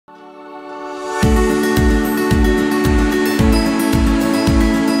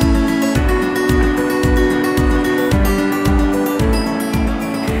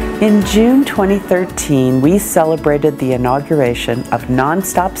In June 2013, we celebrated the inauguration of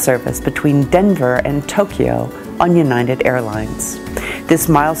nonstop service between Denver and Tokyo on United Airlines. This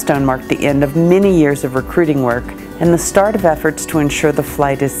milestone marked the end of many years of recruiting work and the start of efforts to ensure the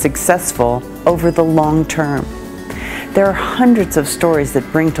flight is successful over the long term. There are hundreds of stories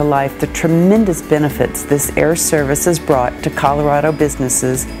that bring to life the tremendous benefits this air service has brought to Colorado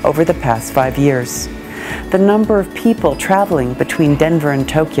businesses over the past 5 years. The number of people traveling between Denver and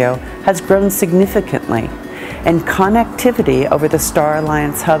Tokyo has grown significantly, and connectivity over the Star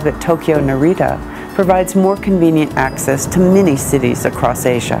Alliance hub at Tokyo Narita provides more convenient access to many cities across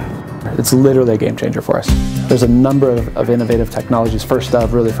Asia. It's literally a game changer for us. There's a number of innovative technologies, first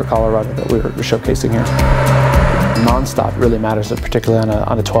of really for Colorado, that we're showcasing here. Nonstop really matters, particularly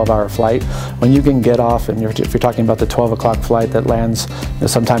on a 12-hour flight. When you can get off, and if you're talking about the 12 o'clock flight that lands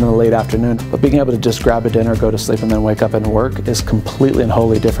sometime in the late afternoon, but being able to just grab a dinner, go to sleep, and then wake up and work is completely and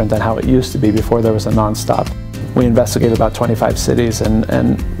wholly different than how it used to be before there was a nonstop. We investigated about 25 cities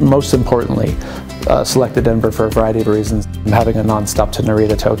and most importantly, selected Denver for a variety of reasons. Having a nonstop to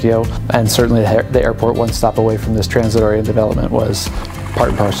Narita, Tokyo, and certainly the airport one stop away from this transit-oriented development was part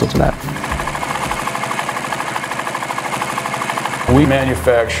and parcel to that. We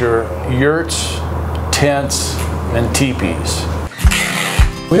manufacture yurts, tents, and teepees.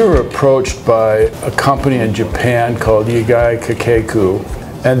 We were approached by a company in Japan called Yigai Kakeku,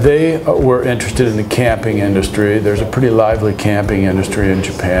 and they were interested in the camping industry. There's a pretty lively camping industry in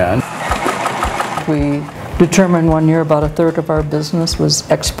Japan. We determined one year about a third of our business was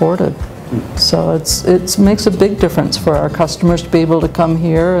exported. So it makes a big difference for our customers to be able to come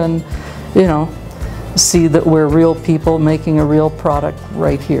here and, you know, see that we're real people making a real product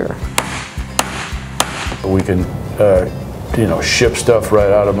right here. We can ship stuff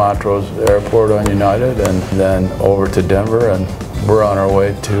right out of Montrose Airport on United and then over to Denver, and we're on our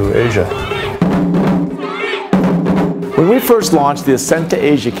way to Asia. When we first launched the Ascent to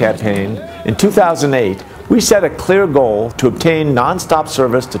Asia campaign in 2008, we set a clear goal to obtain nonstop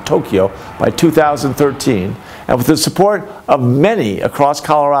service to Tokyo by 2013, and with the support of many across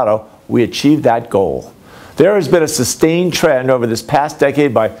Colorado, we achieved that goal. There has been a sustained trend over this past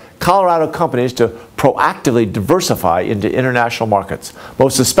decade by Colorado companies to proactively diversify into international markets,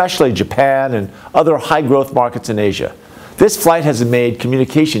 most especially Japan and other high-growth markets in Asia. This flight has made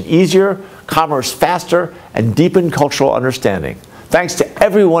communication easier, commerce faster, and deepened cultural understanding. Thanks to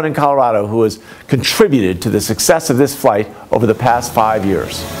everyone in Colorado who has contributed to the success of this flight over the past 5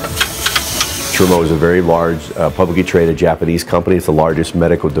 years. Terumo is a very large publicly traded Japanese company. It's the largest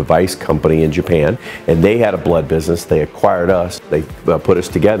medical device company in Japan, and they had a blood business. They acquired us. They put us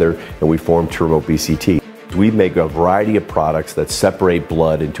together, and we formed Terumo BCT. We make a variety of products that separate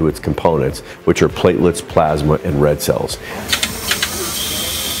blood into its components, which are platelets, plasma, and red cells.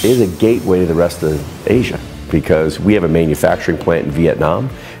 It is a gateway to the rest of Asia because we have a manufacturing plant in Vietnam,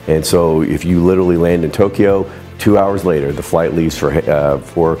 and so if you literally land in Tokyo, 2 hours later, the flight leaves for Ho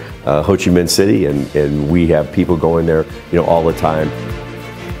Chi Minh City, and we have people going there, all the time.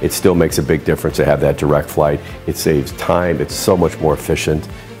 It still makes a big difference to have that direct flight. It saves time. It's so much more efficient,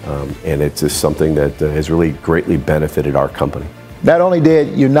 and it's just something that has really greatly benefited our company. Not only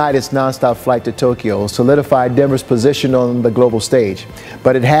did United's nonstop flight to Tokyo solidify Denver's position on the global stage,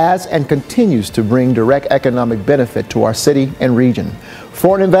 but it has and continues to bring direct economic benefit to our city and region.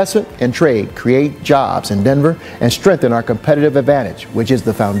 Foreign investment and trade create jobs in Denver and strengthen our competitive advantage, which is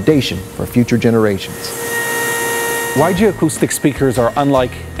the foundation for future generations. YG acoustic speakers are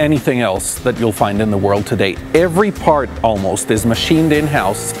unlike anything else that you'll find in the world today. Every part almost is machined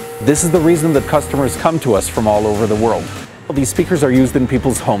in-house. This is the reason that customers come to us from all over the world. These speakers are used in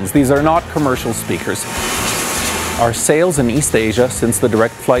people's homes. These are not commercial speakers. Our sales in East Asia since the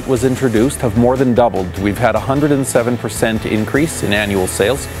direct flight was introduced have more than doubled. We've had a 107% increase in annual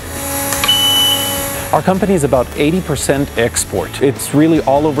sales. Our company is about 80% export. It's really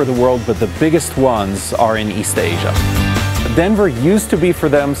all over the world, but the biggest ones are in East Asia. Denver used to be for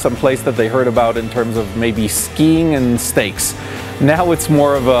them some place that they heard about in terms of maybe skiing and steaks. Now it's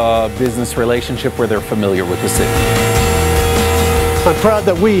more of a business relationship where they're familiar with the city. I'm proud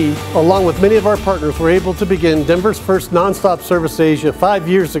that we, along with many of our partners, were able to begin Denver's first nonstop service to Asia 5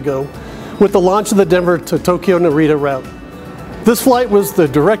 years ago with the launch of the Denver to Tokyo Narita route. This flight was the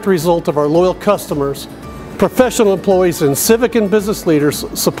direct result of our loyal customers, professional employees, and civic and business leaders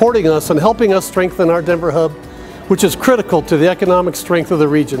supporting us and helping us strengthen our Denver hub, which is critical to the economic strength of the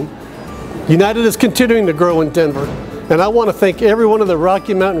region. United is continuing to grow in Denver, and I want to thank everyone in the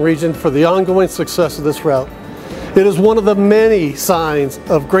Rocky Mountain region for the ongoing success of this route. It is one of the many signs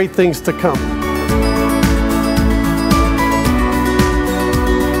of great things to come.